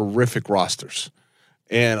of terrific rosters.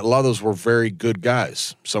 And a lot of those were very good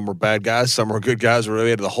guys. Some were bad guys, some were good guys. We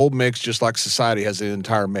had the whole mix, just like society has the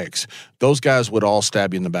entire mix. Those guys would all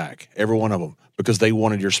stab you in the back, every one of them, because they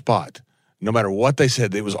wanted your spot. No matter what they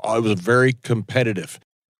said, it was very competitive.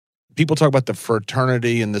 People talk about the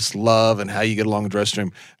fraternity and this love and how you get along the dressing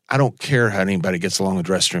room. I don't care how anybody gets along the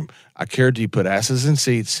dressing room. I care, do you put asses in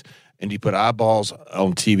seats and do you put eyeballs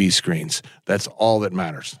on TV screens? That's all that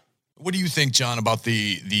matters. What do you think, John, about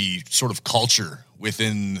the sort of culture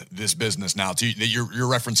within this business now that you're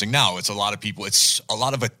referencing now? It's a lot of people. It's a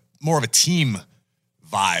lot of more of a team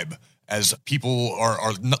vibe, as people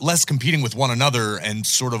are less competing with one another and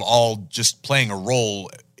sort of all just playing a role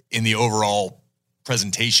in the overall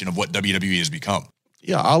presentation of what WWE has become.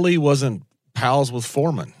 Yeah, Ali wasn't pals with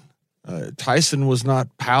Foreman. Tyson was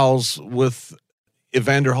not pals with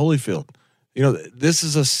Evander Holyfield. This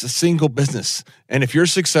is a single business. And if you're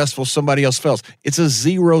successful, somebody else fails. It's a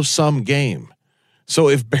zero-sum game. So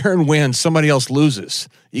if Baron wins, somebody else loses.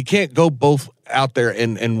 You can't go both out there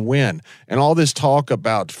and win. And all this talk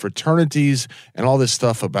about fraternities and all this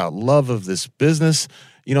stuff about love of this business,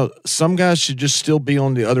 some guys should just still be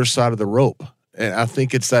on the other side of the rope. And I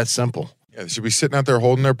think it's that simple. Yeah, they should be sitting out there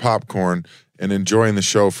holding their popcorn and enjoying the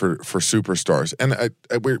show for superstars. And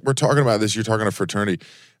we're talking about this. You're talking to fraternity.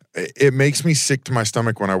 It makes me sick to my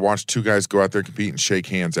stomach when I watch two guys go out there, compete, and shake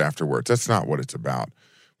hands afterwards. That's not what it's about.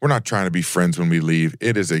 We're not trying to be friends when we leave.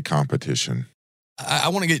 It is a competition. I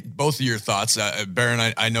want to get both of your thoughts.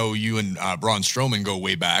 Baron, I know you and Braun Strowman go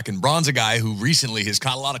way back, and Braun's a guy who recently has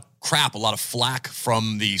caught a lot of crap, a lot of flack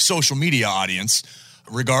from the social media audience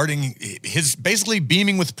regarding his basically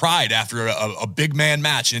beaming with pride after a big man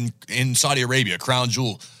match in Saudi Arabia, Crown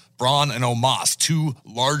Jewel. Braun and Omos, two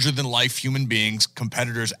larger-than-life human beings,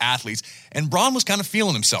 competitors, athletes, and Braun was kind of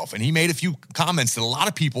feeling himself, and he made a few comments that a lot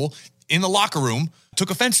of people in the locker room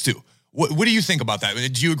took offense to. What do you think about that?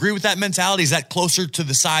 Do you agree with that mentality? Is that closer to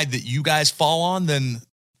the side that you guys fall on than?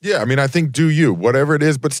 Yeah, I mean, I think do you, whatever it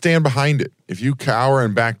is, but stand behind it. If you cower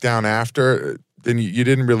and back down after, then you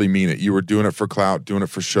didn't really mean it. You were doing it for clout, doing it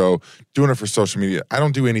for show, doing it for social media. I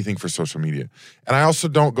don't do anything for social media. And I also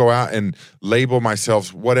don't go out and label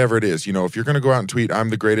myself whatever it is. If you're going to go out and tweet, I'm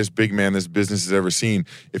the greatest big man this business has ever seen.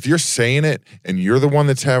 If you're saying it and you're the one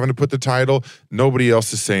that's having to put the title, nobody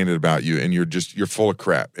else is saying it about you, and you're full of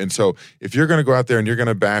crap. And so if you're going to go out there and you're going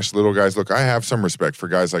to bash little guys, look, I have some respect for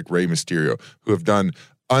guys like Rey Mysterio who have done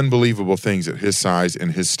unbelievable things at his size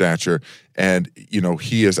and his stature. And,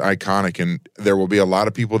 he is iconic. And there will be a lot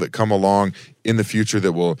of people that come along in the future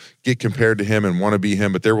that will get compared to him and want to be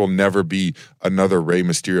him, but there will never be another Rey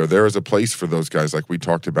Mysterio. There is a place for those guys like we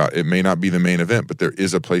talked about. It may not be the main event, but there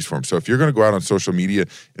is a place for them. So if you're going to go out on social media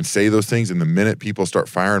and say those things, and the minute people start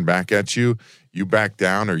firing back at you, you back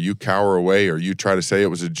down or you cower away or you try to say it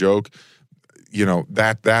was a joke,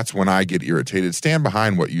 that's when I get irritated. Stand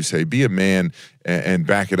behind what you say. Be a man and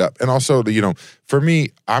back it up. And also, for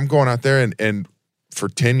me, I'm going out there and for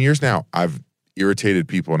 10 years now, I've irritated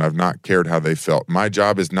people and I've not cared how they felt. My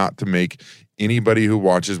job is not to make anybody who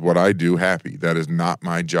watches what I do happy. That is not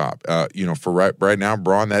my job. For right now,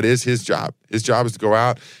 Braun, that is his job. His job is to go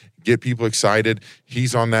out, get people excited.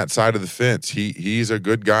 He's on that side of the fence. He's a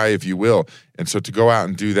good guy, if you will. And so to go out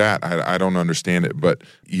and do that, I don't understand it. But,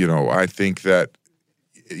 I think that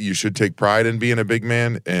you should take pride in being a big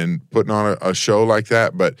man and putting on a show like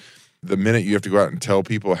that. But the minute you have to go out and tell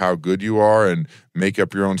people how good you are and make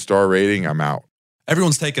up your own star rating, I'm out.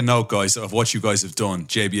 Everyone's taken note, guys, of what you guys have done,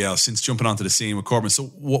 JBL, since jumping onto the scene with Corbin. So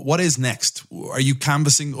what is next? Are you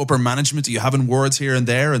canvassing upper management? Are you having words here and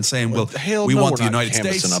there and saying, we want the United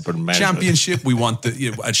States Championship, we want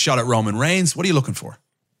a shot at Roman Reigns? What are you looking for?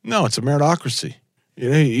 No, it's a meritocracy.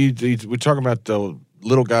 We're talking about the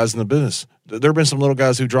little guys in the business. There have been some little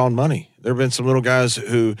guys who've drawn money. There have been some little guys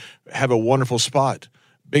who have a wonderful spot.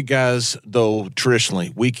 Big guys, though,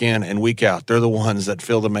 traditionally, week in and week out, they're the ones that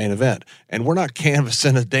fill the main event. And we're not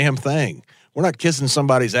canvassing a damn thing. We're not kissing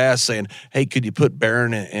somebody's ass saying, hey, could you put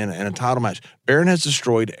Baron in a title match? Baron has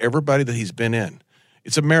destroyed everybody that he's been in.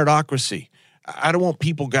 It's a meritocracy. I don't want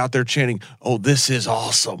people out there chanting, oh, this is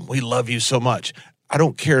awesome. We love you so much. I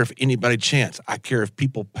don't care if anybody chants. I care if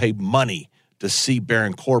people pay money to see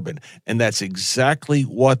Baron Corbin. And that's exactly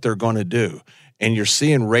what they're going to do. And you're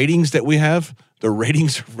seeing ratings that we have. The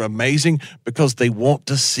ratings are amazing because they want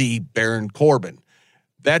to see Baron Corbin.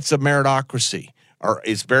 That's a meritocracy. Or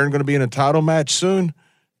is Baron going to be in a title match soon?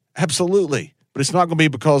 Absolutely. But it's not going to be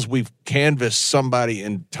because we've canvassed somebody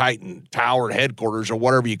in Titan Tower headquarters or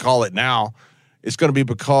whatever you call it now. It's going to be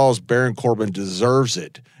because Baron Corbin deserves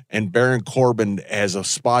it. And Baron Corbin has a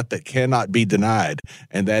spot that cannot be denied,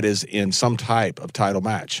 and that is in some type of title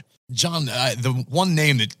match. John, the one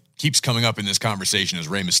name that keeps coming up in this conversation is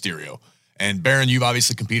Rey Mysterio. And Baron, you've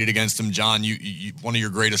obviously competed against him. John, you one of your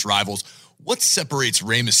greatest rivals. What separates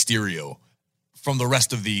Rey Mysterio from the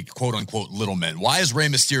rest of the quote-unquote little men? Why is Rey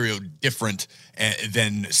Mysterio different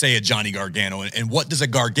than, say, a Johnny Gargano? And what does a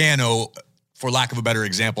Gargano, for lack of a better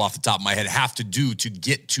example off the top of my head, have to do to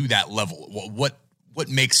get to that level? What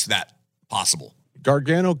makes that possible?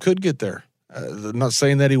 Gargano could get there. I'm not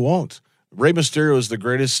saying that he won't. Rey Mysterio is the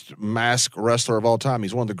greatest masked wrestler of all time.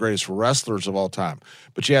 He's one of the greatest wrestlers of all time.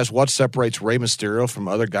 But you ask, what separates Rey Mysterio from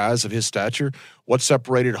other guys of his stature? What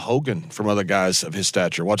separated Hogan from other guys of his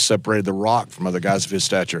stature? What separated The Rock from other guys of his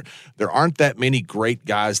stature? There aren't that many great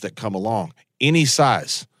guys that come along. Any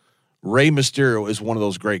size. Rey Mysterio is one of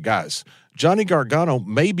those great guys. Johnny Gargano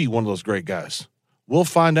may be one of those great guys. We'll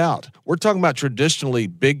find out. We're talking about traditionally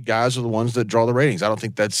big guys are the ones that draw the ratings. I don't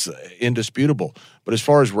think that's indisputable. But as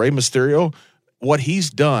far as Rey Mysterio, what he's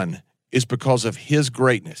done is because of his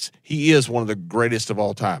greatness. He is one of the greatest of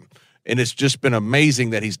all time. And it's just been amazing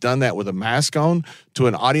that he's done that with a mask on to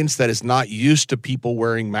an audience that is not used to people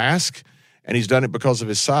wearing masks. And he's done it because of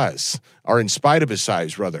his size, or in spite of his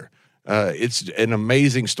size, rather. It's an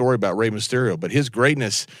amazing story about Rey Mysterio, but his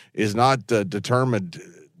greatness is not determined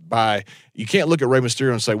by, you can't look at Rey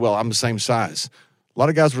Mysterio and say, well, I'm the same size. A lot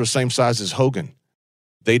of guys were the same size as Hogan.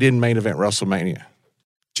 They didn't main event WrestleMania.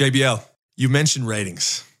 JBL, you mentioned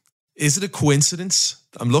ratings. Is it a coincidence?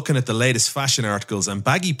 I'm looking at the latest fashion articles and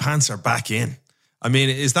baggy pants are back in. I mean,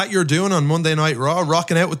 is that your doing on Monday Night Raw,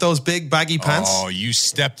 rocking out with those big baggy pants? Oh, you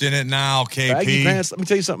stepped in it now, KP. Baggy pants, let me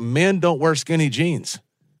tell you something. Men don't wear skinny jeans.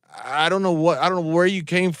 I don't know where you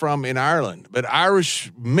came from in Ireland, but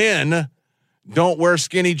Irish men don't wear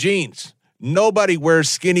skinny jeans. Nobody wears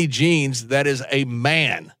skinny jeans that is a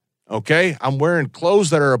man, okay? I'm wearing clothes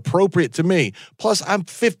that are appropriate to me. Plus, I'm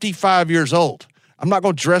 55 years old. I'm not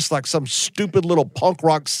going to dress like some stupid little punk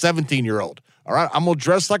rock 17-year-old, all right? I'm going to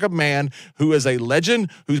dress like a man who is a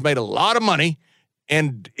legend, who's made a lot of money,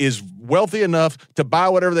 and is wealthy enough to buy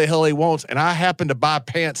whatever the hell he wants, and I happen to buy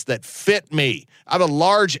pants that fit me. I have a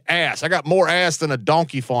large ass. I got more ass than a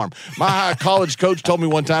donkey farm. My college coach told me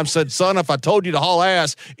one time, said, son, if I told you to haul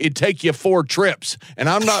ass, it'd take you 4 trips. And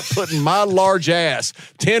I'm not putting my large ass,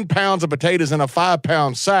 10 pounds of potatoes in a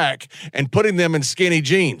 5-pound sack, and putting them in skinny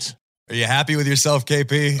jeans. Are you happy with yourself,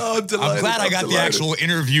 KP? Oh, I'm delighted. I'm glad I got the actual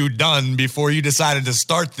interview done before you decided to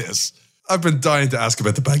start this. I've been dying to ask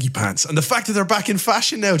about the baggy pants and the fact that they're back in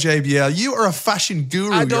fashion now, JBL. You are a fashion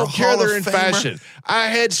guru. I don't care they're in famer. fashion. I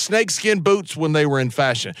had snakeskin boots when they were in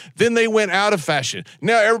fashion. Then they went out of fashion.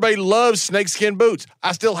 Now everybody loves snakeskin boots.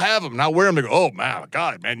 I still have them. And I wear them. They go, oh, my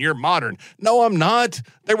God, man, you're modern. No, I'm not.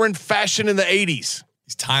 They were in fashion in the 80s.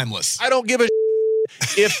 He's timeless. I don't give a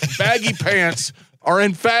if baggy pants are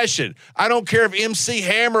in fashion. I don't care if MC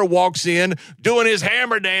Hammer walks in doing his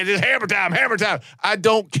hammer dance. It's hammer time, hammer time. I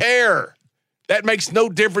don't care. That makes no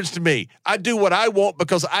difference to me. I do what I want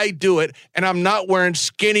because I do it, and I'm not wearing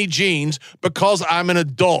skinny jeans because I'm an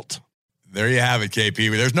adult. There you have it,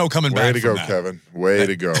 KP. There's no coming back. Way to from go, that. Kevin. Way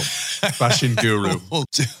to go. Fashion guru.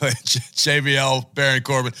 JBL, Baron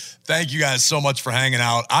Corbin, thank you guys so much for hanging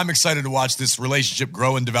out. I'm excited to watch this relationship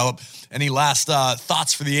grow and develop. Any last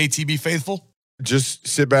thoughts for the ATB faithful? Just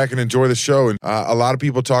sit back and enjoy the show. And a lot of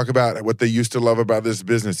people talk about what they used to love about this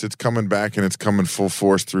business. It's coming back, and it's coming full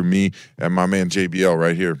force through me and my man JBL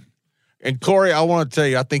right here. And Corey, I want to tell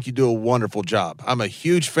you, I think you do a wonderful job. I'm a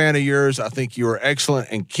huge fan of yours. I think you are excellent.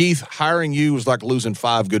 And Keith, hiring you was like losing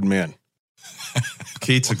 5 good men.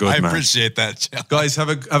 Keith's a good man. I appreciate that. Guys, have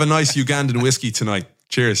a nice Ugandan whiskey tonight.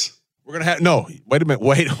 Cheers. We're gonna have wait a minute.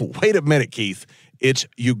 Wait a minute, Keith. It's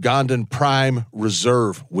Ugandan Prime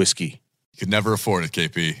Reserve whiskey. Could never afford it,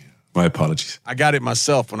 KP. My apologies. I got it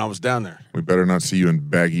myself when I was down there. We better not see you in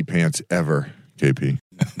baggy pants ever, KP.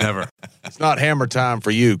 Never. It's not hammer time for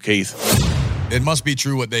you, Keith. It must be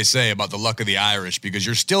true what they say about the luck of the Irish, because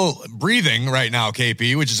you're still breathing right now,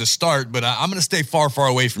 KP, which is a start, but I'm going to stay far, far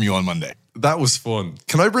away from you on Monday. That was fun.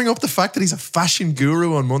 Can I bring up the fact that he's a fashion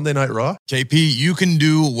guru on Monday Night Raw? KP, you can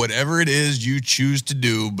do whatever it is you choose to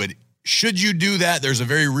do, but should you do that, there's a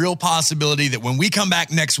very real possibility that when we come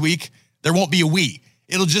back next week, there won't be a we.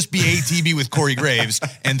 It'll just be ATB with Corey Graves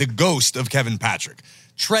and the ghost of Kevin Patrick.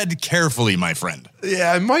 Tread carefully, my friend.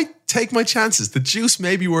 Yeah, I might take my chances. The juice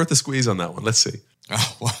may be worth a squeeze on that one. Let's see.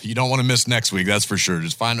 Oh, well, you don't want to miss next week, that's for sure.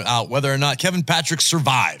 Just find out whether or not Kevin Patrick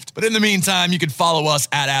survived. But in the meantime, you can follow us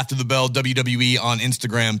at After the Bell WWE on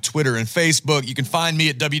Instagram, Twitter, and Facebook. You can find me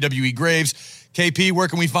at WWE Graves. KP, where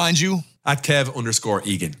can we find you? At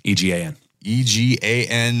Kev_Egan, EGAN.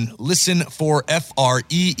 EGAN. Listen for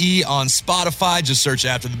FREE on Spotify. Just search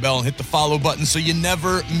After the Bell and hit the follow button so you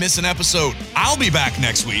never miss an episode. I'll be back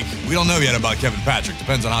next week. We don't know yet about Kevin Patrick.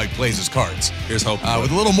 Depends on how he plays his cards. Here's hope. With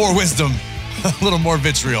a little more wisdom, a little more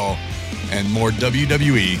vitriol, and more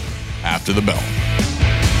WWE After the Bell.